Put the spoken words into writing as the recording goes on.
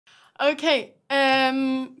Okay.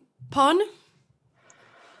 Pawn.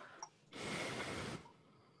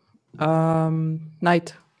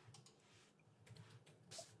 Knight.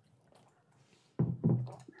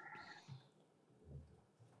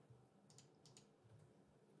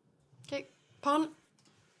 Okay. Pawn.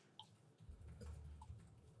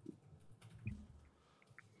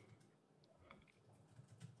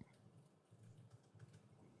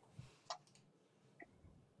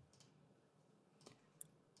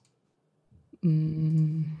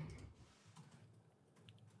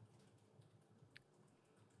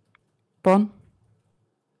 Pawn.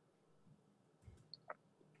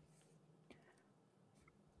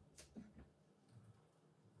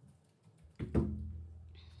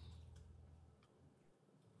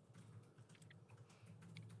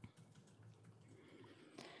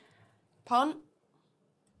 Pawn.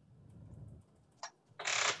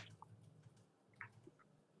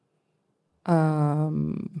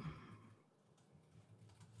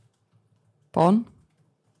 Pawn.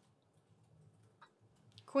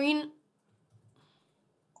 Queen.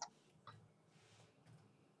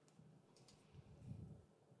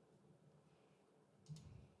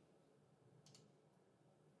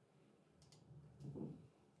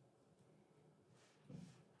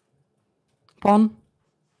 Pawn.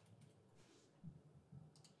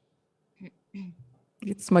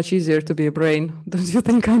 It's much easier to be a brain, don't you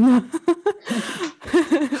think, Anya?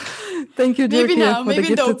 Thank you, Maybe Georgia, now, for maybe the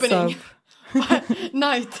in the gifted opening. sub.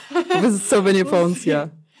 Knight. With so many We'll pawns, see. yeah.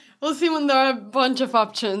 We'll see when there are a bunch of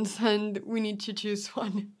options and we need to choose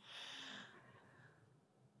one.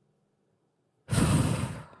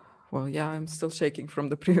 Well, yeah, I'm still shaking from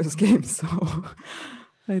the previous game, so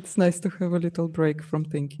it's nice to have a little break from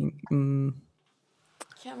thinking.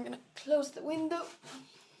 Okay, I'm gonna close the window.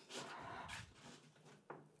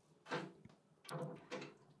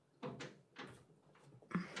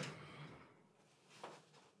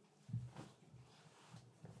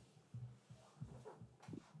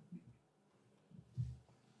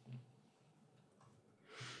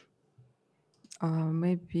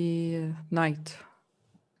 Maybe knight.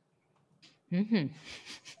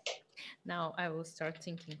 Now I will start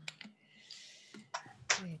thinking.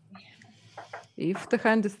 If the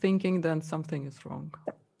hand is thinking, then something is wrong.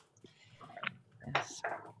 Yes.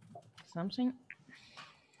 Something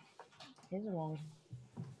is wrong.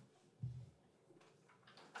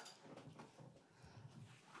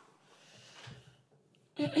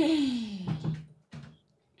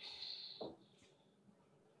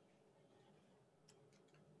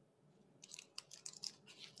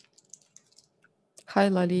 Hi,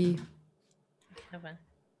 Lali. Have a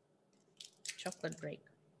chocolate break.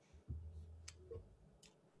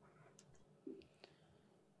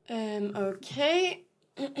 Okay.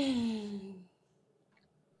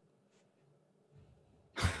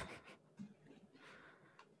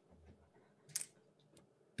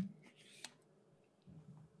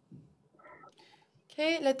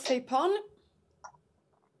 Okay, let's say pawn.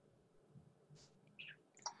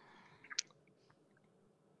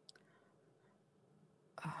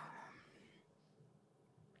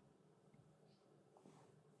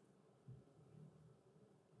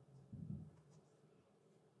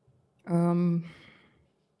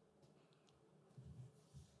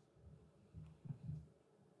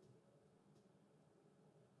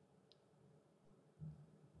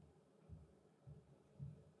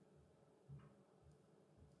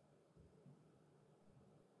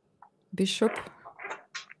 Bishop.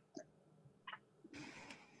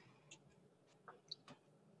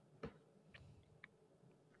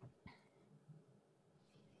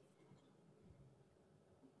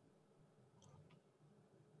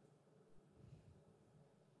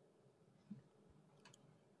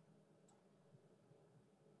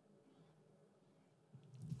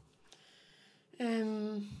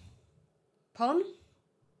 Pawn.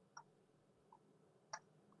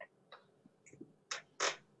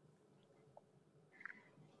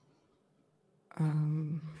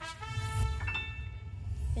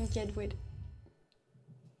 Thank you, Edward.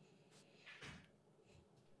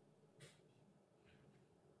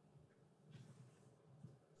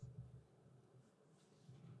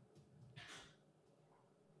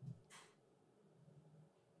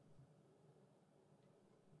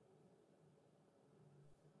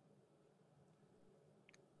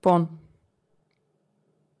 Pawn.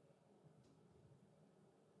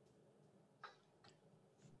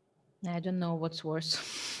 I don't know what's worse.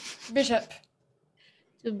 Bishop.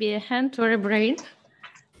 To be a hand or a brain.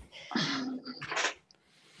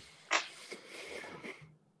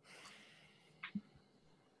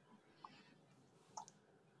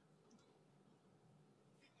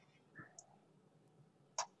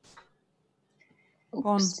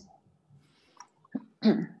 Pawn. Oops.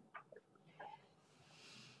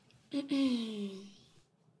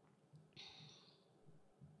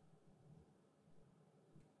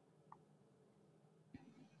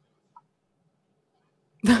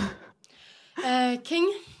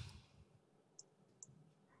 King.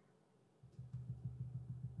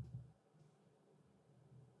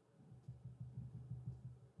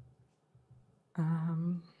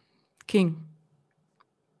 King.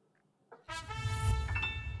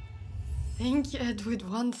 Thank you, Edward,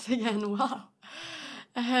 once again. Wow.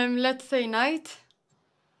 Let's say knight.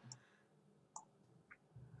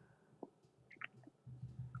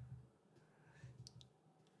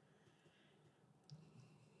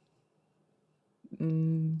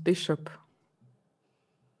 Bishop.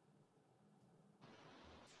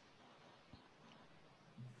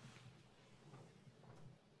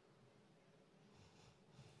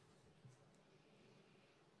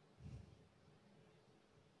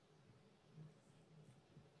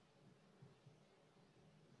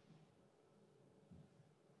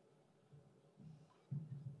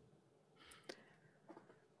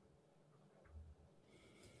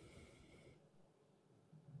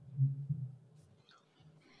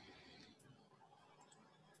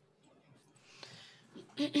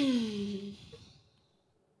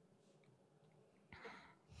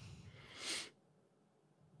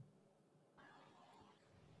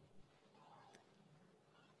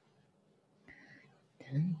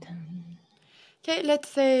 Dun, dun. Okay, let's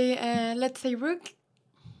say rook.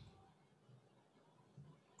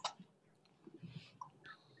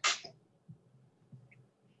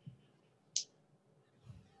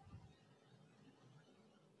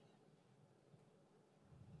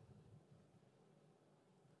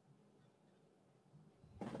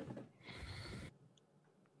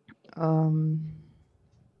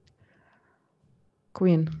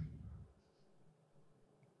 Queen.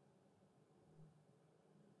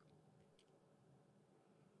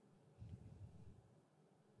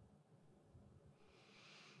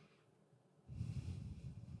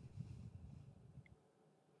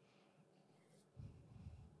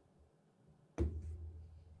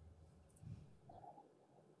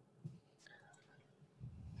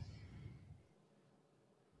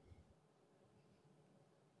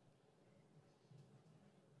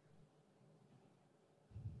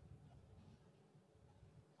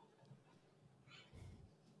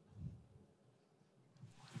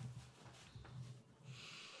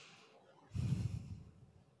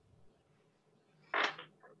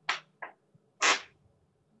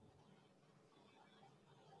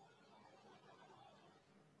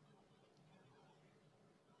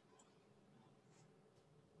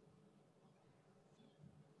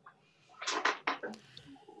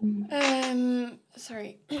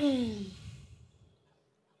 Sorry.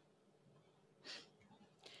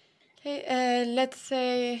 Okay, let's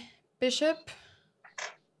say bishop.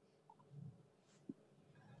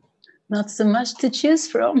 Not so much to choose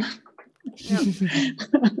from. Yeah.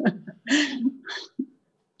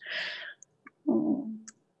 Oh.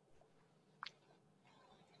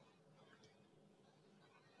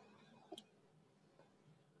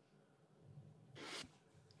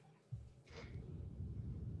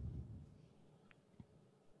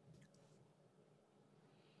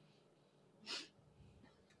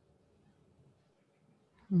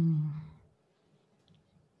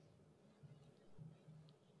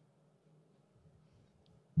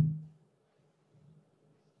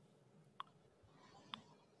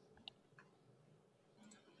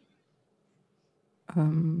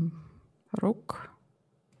 Rook.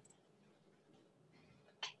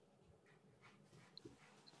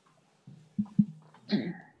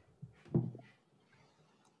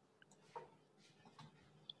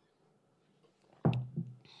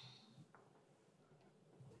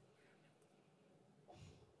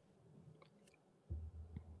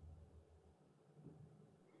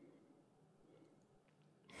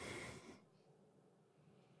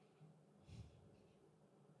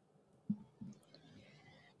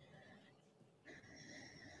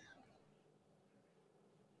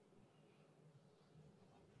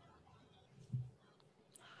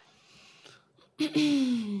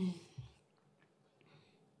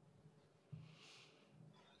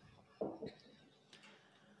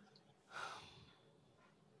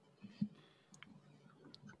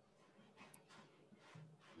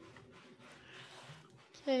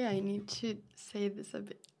 Okay, I need to say this a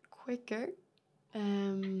bit quicker.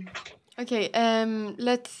 Okay,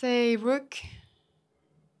 let's say rook.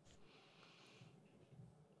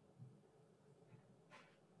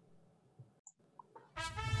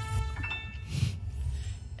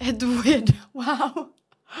 Edward, wow.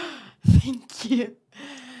 Thank you.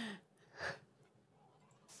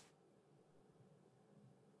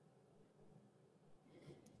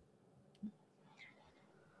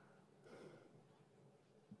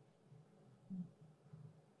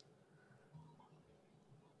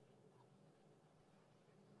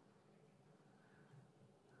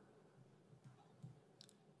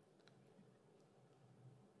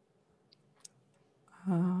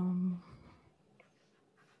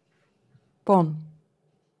 Pawn.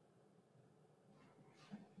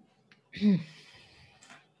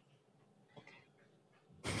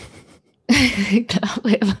 I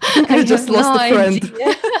just have lost no a friend.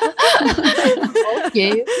 idea.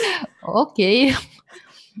 Okay. Okay.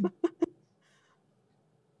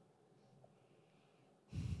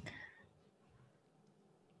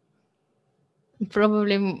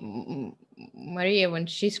 Probably Maria, when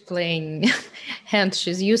she's playing hand,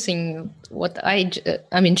 she's using what I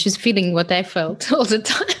mean, she's feeling what I felt all the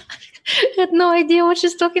time. I had no idea what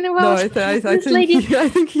she's talking about. No, I This think lady. I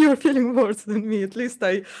think you're feeling worse than me. At least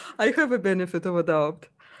I have a benefit of a doubt.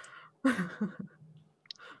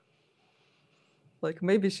 Like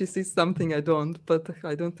maybe she sees something I don't, but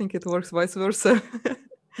I don't think it works vice versa.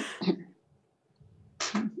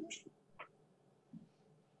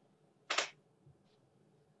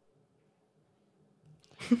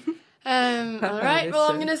 All right. Well,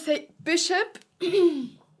 I'm gonna say bishop.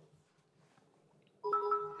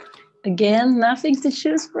 Again, nothing to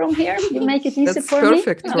choose from here. You make it easy That's for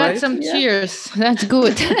perfect, me. Got right? some Yeah. cheers. That's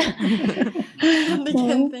good. They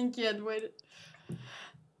can't think yet. Wait.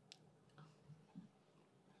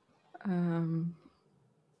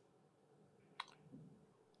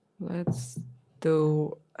 Let's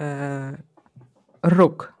do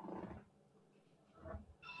rook.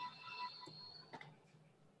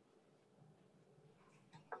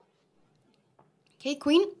 Okay,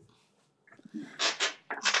 queen.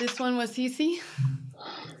 This one was easy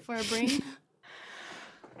for a brain.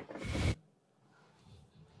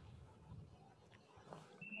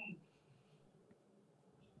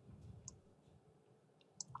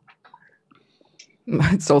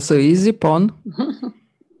 It's also easy, pawn.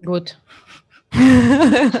 Good.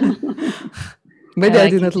 Maybe I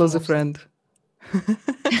like didn't it lose a most. friend.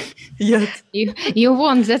 Yet. You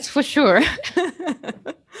won, that's for sure.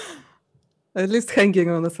 At least hanging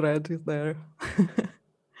on a thread is there.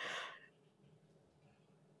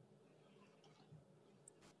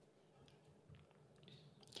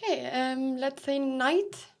 Okay, let's say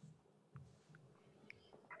knight.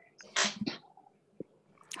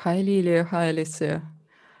 Hi Lilia, hi Alicia.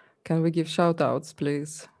 Can we give shout outs,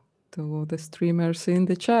 please, to the streamers in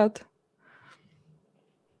the chat?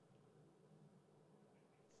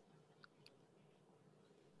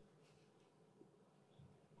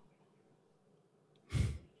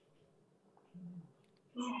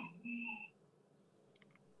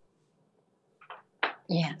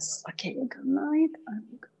 Yes. Okay, you go knight.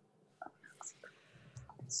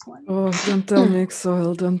 This one. Oh, don't tell me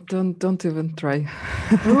Exoil. Don't even try.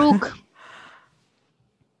 Rook.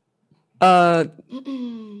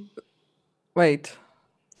 Wait.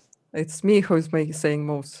 It's me who's saying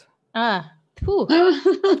moves. Ah, phew.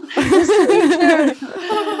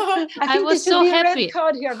 I was there should so be a happy. red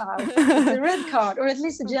card here now. It's a red card, or at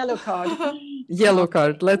least a yellow card. Yellow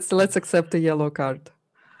card. Let's accept a yellow card.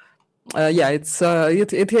 Yeah, it's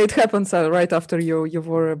it happens right after you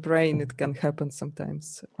wore a brain. It can happen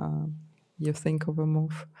sometimes. You think of a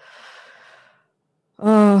move.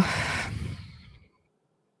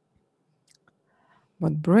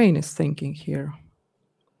 What brain is thinking here?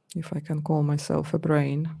 If I can call myself a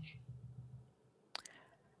brain.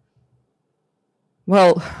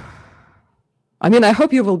 Well, I mean, I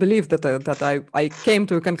hope you will believe that I came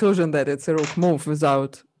to a conclusion that it's a rook move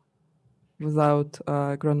without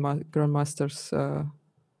Grandmasters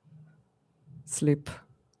slip.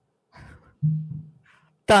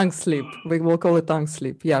 Tongue slip. We will call it tongue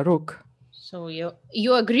slip. Yeah, rook. So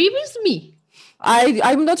you agree with me?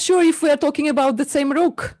 I'm not sure if we are talking about the same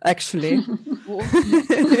rook, actually.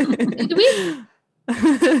 Did we?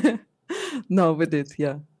 No, we did,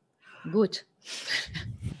 yeah. Good.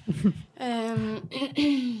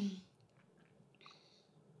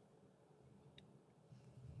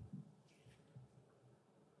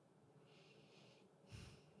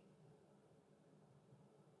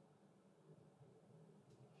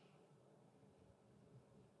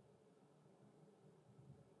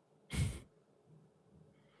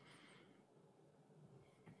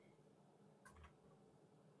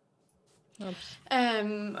 Oops.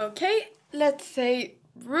 Okay, let's say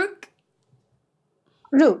rook.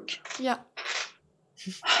 Rook. Yeah.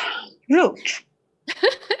 Rook.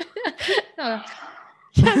 Oh,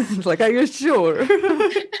 It's like, are you sure?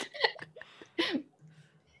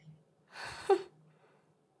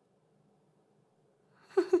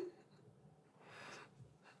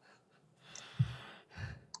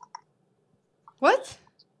 What?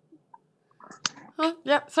 Oh,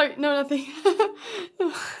 yeah, sorry, no, nothing.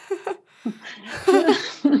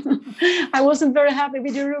 I wasn't very happy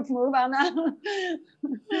with your rook move, Anna.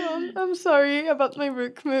 I'm sorry about my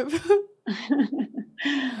rook move.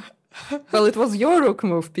 Well, it was your rook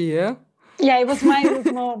move, Pia. Yeah, it was my rook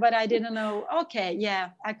move, but I didn't know. Okay, yeah,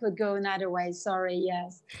 I could go another way. Sorry,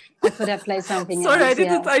 yes. I could have played something Sorry, else.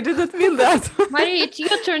 I didn't mean that. Marie, it's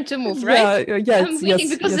your turn to move, right? Yeah, I'm waiting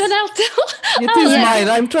because then I'll tell. It is mine.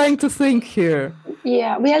 I'm trying to think here.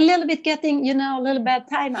 Yeah, we are a little bit getting, a little bad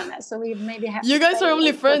time on us, so we maybe have. You guys are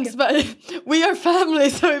only friends, but we are family,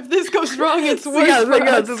 so if this goes wrong, it's worse for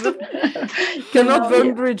us. Cannot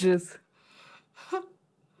burn bridges.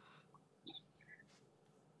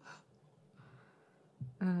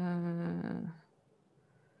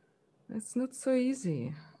 It's not so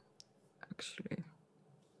easy, actually.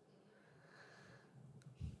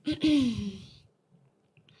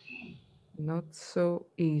 Not so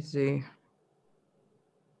easy.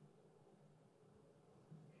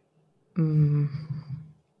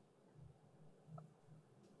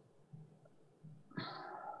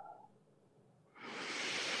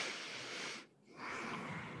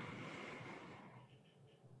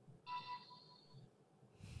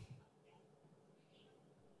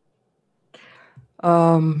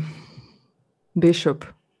 Bishop.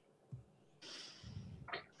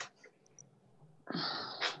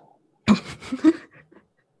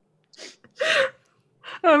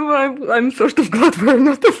 I'm sort of glad we're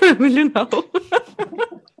not a family now.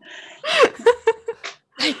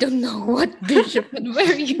 I don't know what bishop and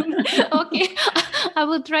where you. Okay, I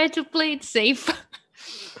will try to play it safe.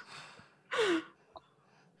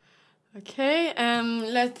 Okay,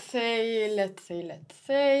 let's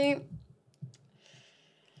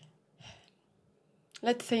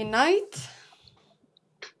say knight.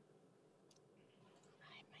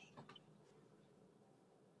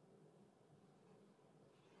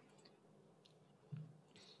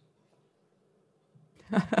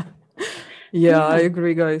 Yeah, I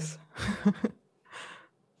agree, guys.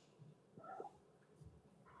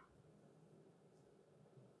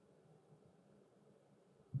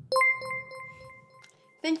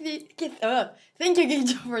 Thank you,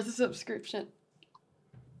 Giljo, for the subscription.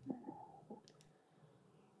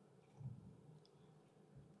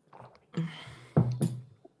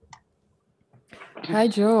 Hi,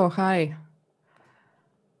 Joe. Hi.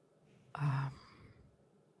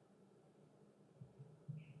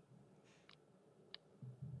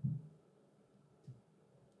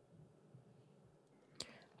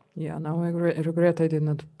 Yeah, now I regret I did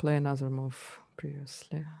not play another move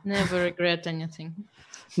previously. Never regret anything.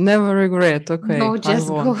 Never regret. Okay. No, just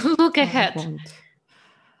go look ahead.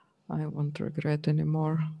 I won't regret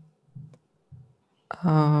anymore.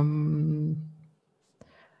 I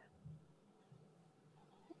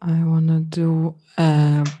want to do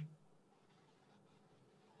a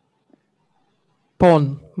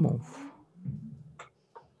pawn move.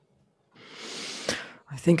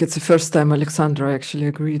 I think it's the first time Alexandra actually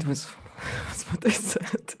agreed with what I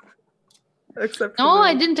said. Except No,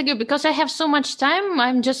 I didn't agree because I have so much time.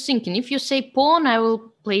 I'm just thinking, if you say pawn, I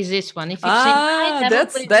will play this one. If you say knight, I will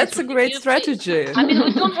play that's this a one. great strategy. I mean,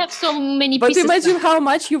 we don't have so many but pieces. Imagine how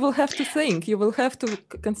much you will have to think. You will have to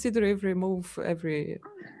consider every move,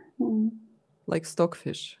 like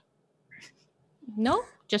stockfish. No,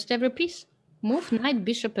 just every piece. Move, knight,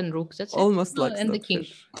 bishop, and rook. That's almost it. Like and the king.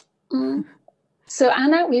 So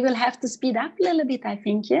Anna, we will have to speed up a little bit, I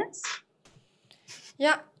think. Yes.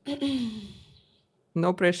 Yeah.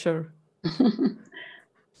 No pressure.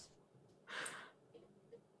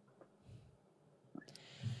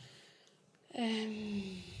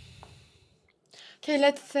 Okay,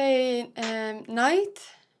 let's say knight.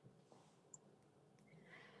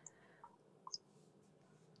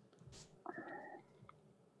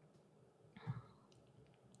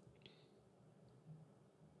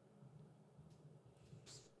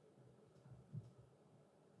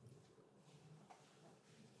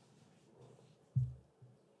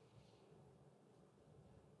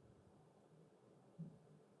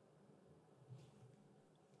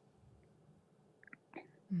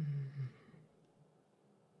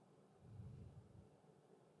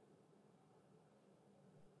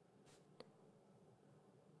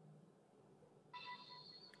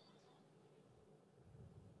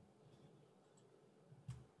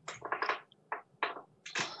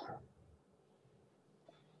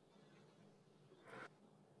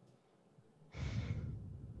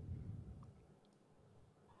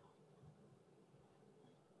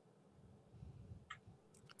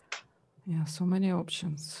 Yeah, so many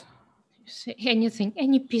options. Say anything,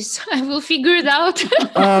 any piece. I will figure it out.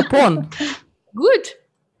 Pawn. Good.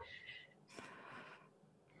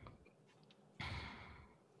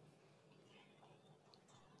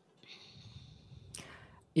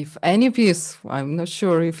 If any piece, I'm not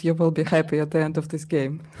sure if you will be happy at the end of this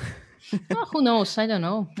game. Oh, who knows? I don't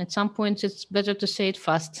know. At some point, it's better to say it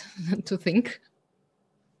fast than to think.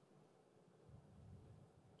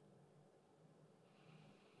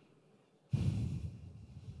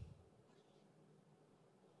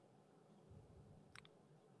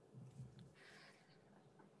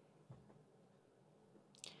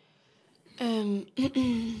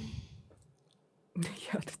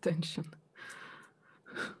 Yeah, the tension.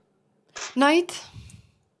 Knight.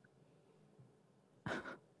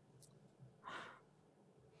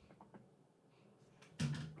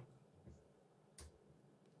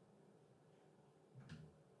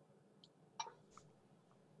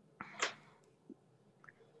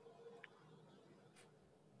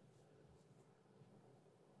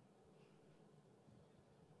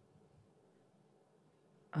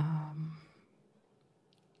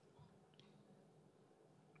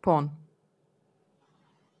 Pawn.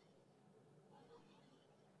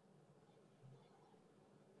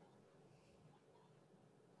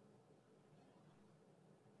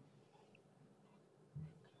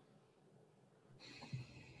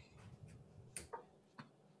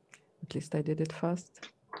 At least I did it fast.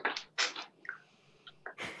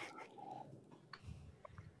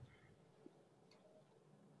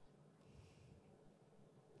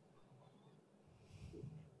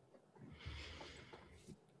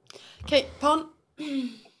 Okay, pawn.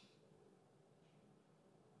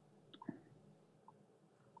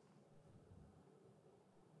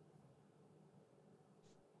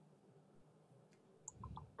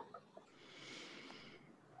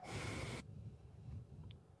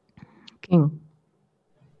 King.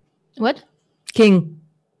 What? King.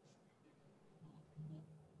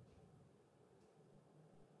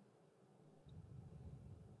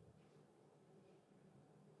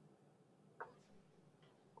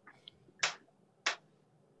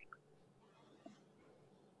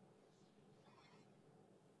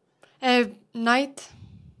 Knight.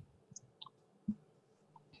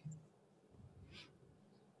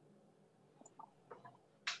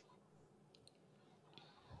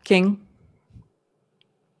 King.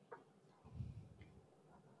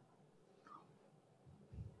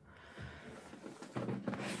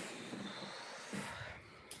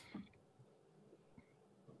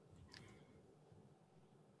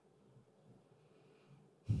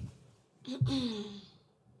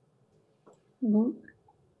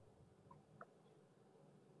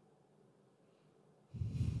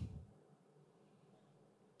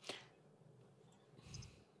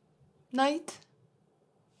 Knight.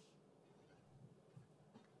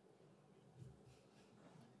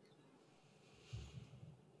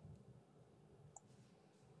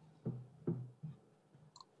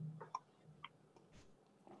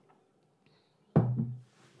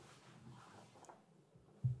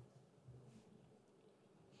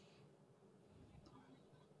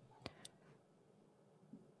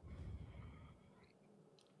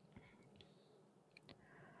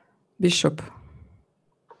 Bishop.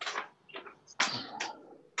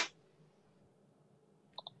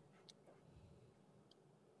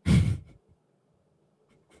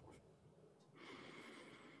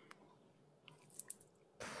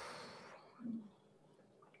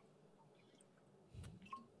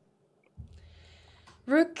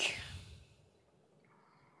 Rook.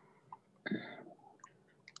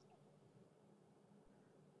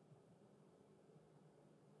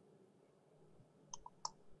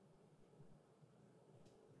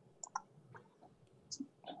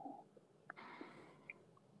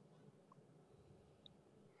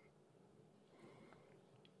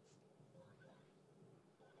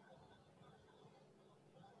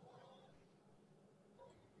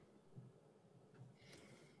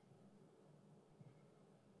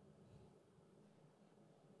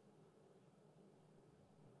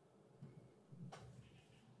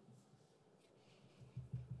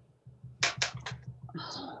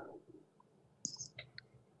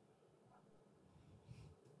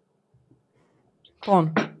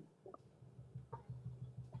 Pawn.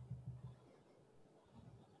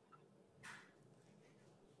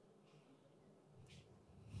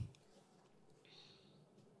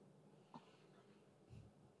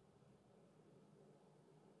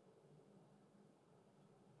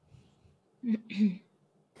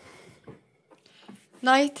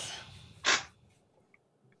 Knight.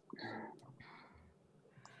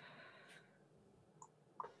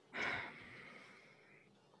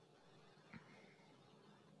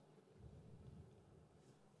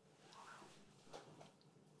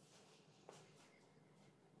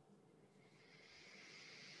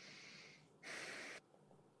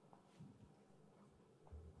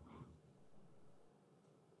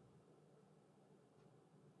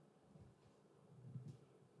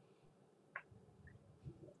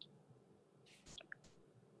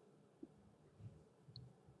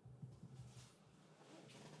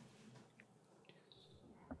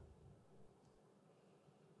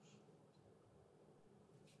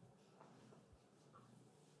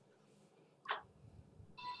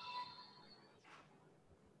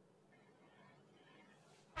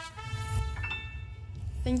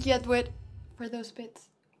 Thank you, Edward, for those bits.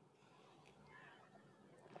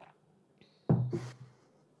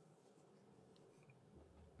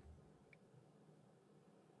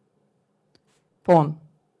 Pawn.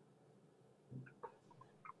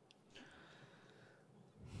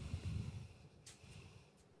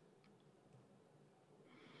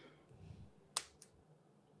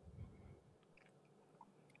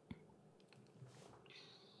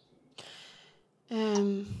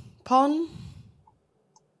 Pawn.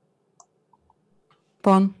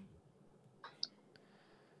 Pawn.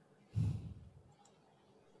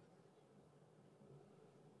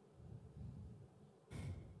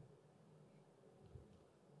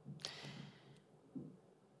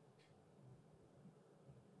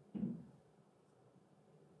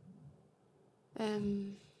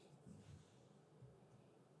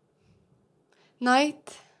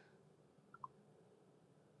 Knight.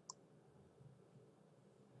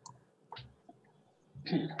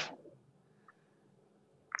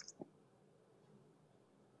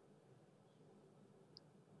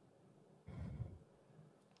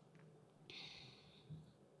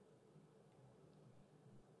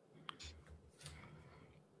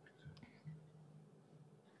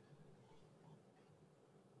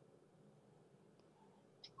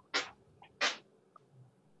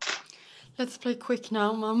 Let's play quick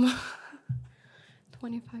now, Mum.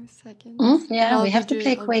 25 seconds. Yeah, we have to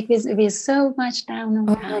play quick. We're so much down on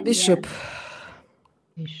time. Bishop. Yeah.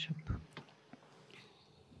 Bishop.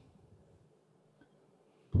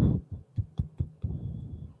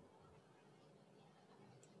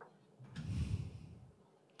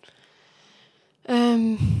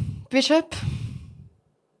 Bishop.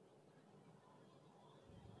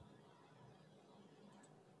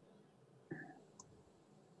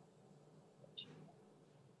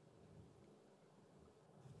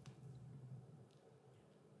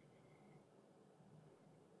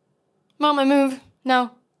 Mom, I move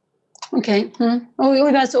now. Okay. Oh, vi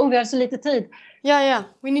har så lite tid. Yeah.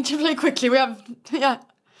 We need to play quickly. We have, yeah.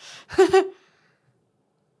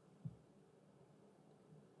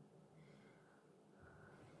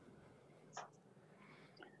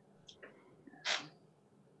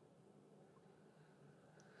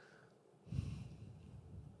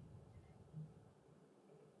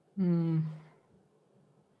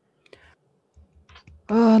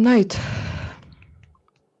 Knight.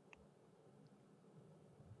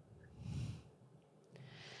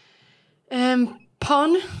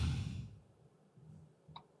 Pawn.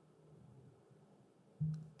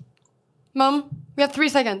 Mom, we have 3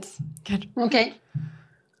 seconds. Good. Okay.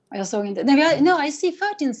 Jag såg inte. No, I see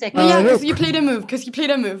 13 seconds. Yeah, because you played a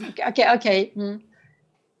move. Okay.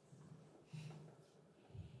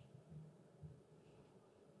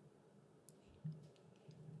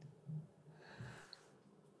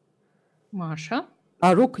 Masha?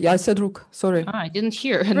 Rook. Yeah, I said rook. Sorry. I didn't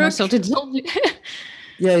hear. And I thought it's only...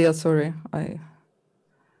 Yeah, sorry.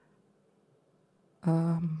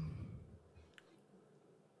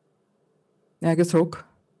 I guess rook.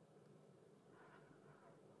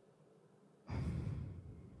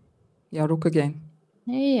 Yeah, rook again.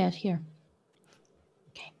 Yeah, here.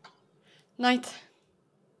 Okay. Knight.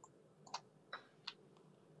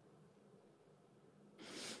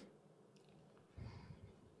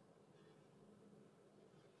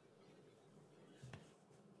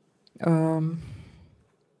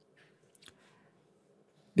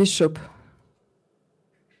 Bishop.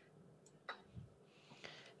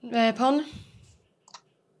 Pawn.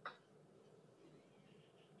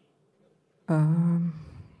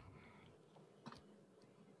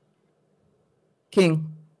 King.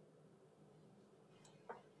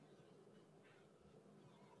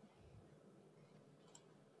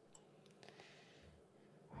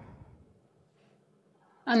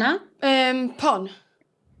 Anna? Pawn.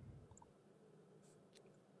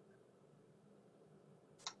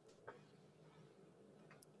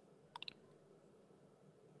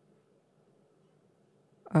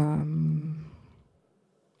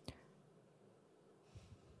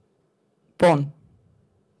 Pawn.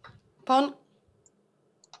 Pawn.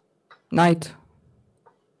 Knight.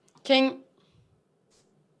 King.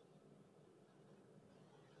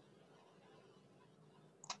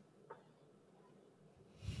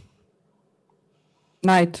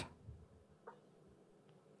 Knight.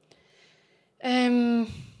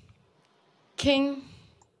 King.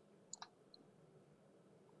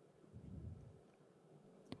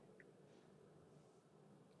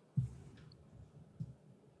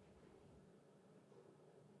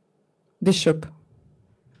 Bishop.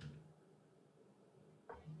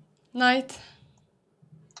 Knight.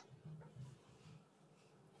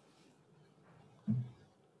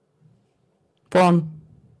 Pawn.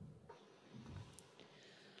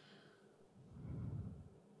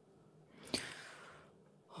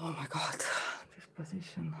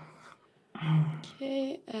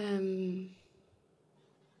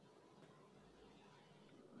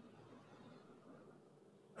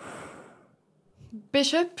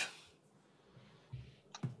 Bishop.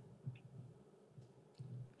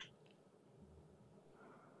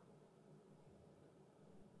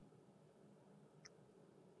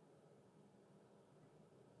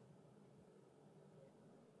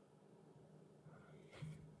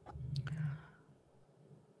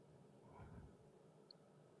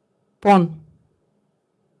 Pawn.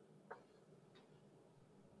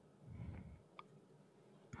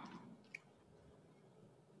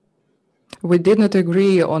 We did not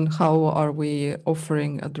agree on how are we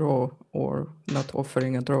offering a draw or not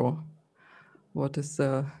offering a draw. What is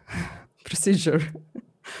the procedure?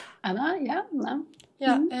 Anna, yeah, no.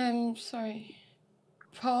 Yeah, sorry.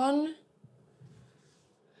 Pawn.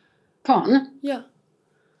 Pawn? Yeah.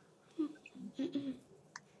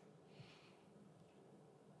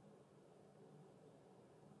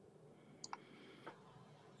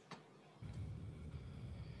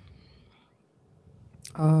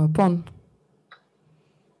 Pawn.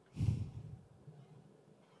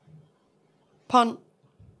 Pawn.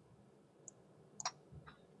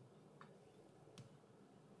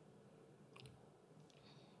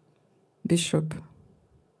 Bishop.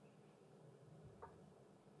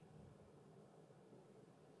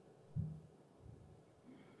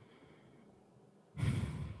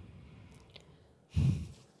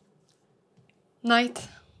 Knight.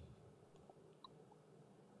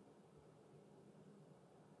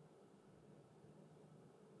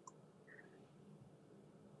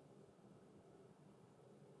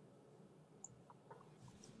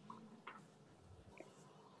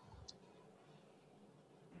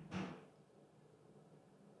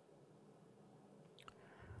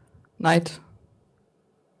 Knight.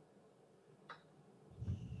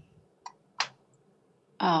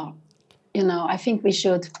 Oh, you know, I think we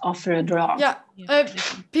should offer a draw. Yeah.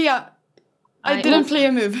 Pia. I didn't play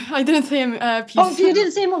a move. I didn't say a piece. Oh, you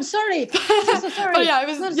didn't say a move. Sorry. So sorry. Oh yeah, I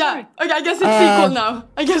was. No, yeah. sorry. Okay, I guess it's equal now.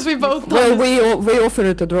 I guess we both. Well, we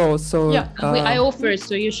offered a draw, so yeah. I offer,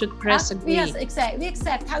 so you should press agree. Yes, accept. We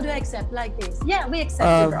accept. How do I accept? Like this? Yeah, we accept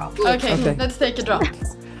the draw. Okay, let's take a draw.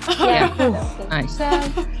 Yeah. Nice.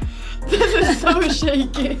 This is so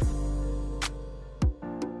shaky.